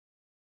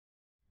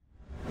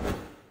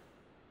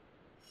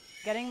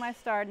Getting my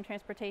start in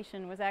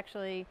transportation was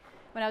actually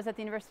when I was at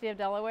the University of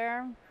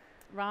Delaware.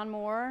 Ron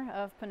Moore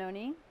of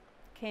Pannoni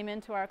came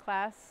into our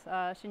class.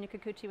 Shinya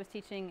Kikuchi was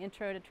teaching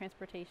Intro to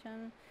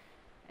Transportation.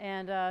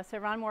 And so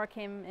Ron Moore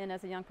came in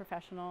as a young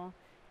professional,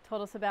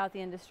 told us about the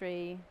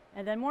industry,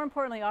 and then more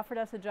importantly offered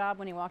us a job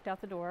when he walked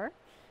out the door.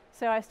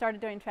 So I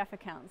started doing traffic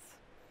counts,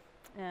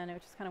 and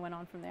it just kind of went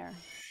on from there.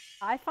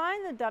 I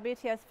find the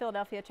WTS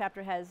Philadelphia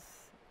chapter has,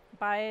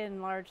 by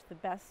and large, the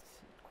best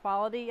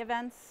quality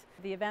events.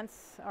 The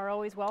events are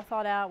always well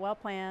thought out, well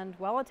planned,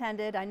 well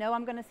attended. I know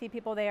I'm going to see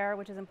people there,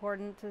 which is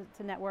important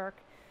to network.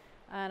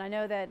 And I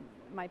know that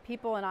my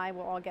people and I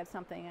will all get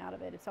something out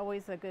of it. It's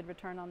always a good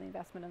return on the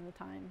investment and the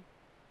time.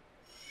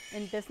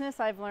 In business,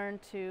 I've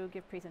learned to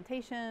give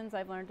presentations,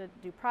 I've learned to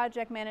do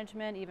project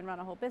management, even run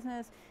a whole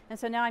business. And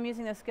so now I'm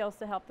using those skills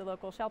to help the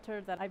local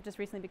shelter that I've just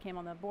recently became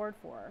on the board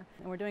for.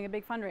 And we're doing a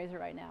big fundraiser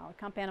right now,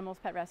 Comp Animals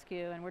Pet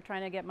Rescue, and we're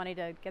trying to get money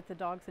to get the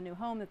dogs a new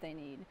home that they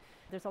need.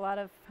 There's a lot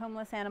of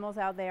homeless animals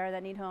out there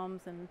that need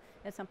homes, and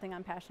it's something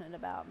I'm passionate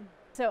about.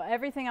 So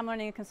everything I'm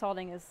learning in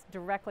consulting is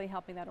directly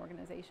helping that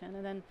organization.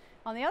 And then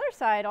on the other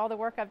side, all the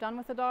work I've done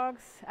with the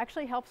dogs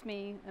actually helps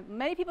me.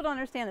 Many people don't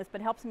understand this, but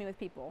helps me with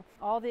people.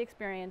 All the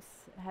experience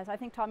has, I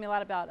think, taught me a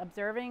lot about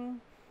observing,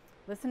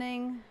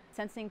 listening,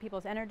 sensing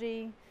people's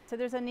energy. So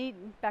there's a neat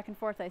back and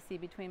forth I see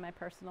between my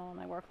personal and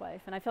my work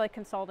life. And I feel like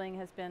consulting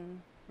has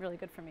been really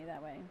good for me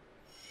that way.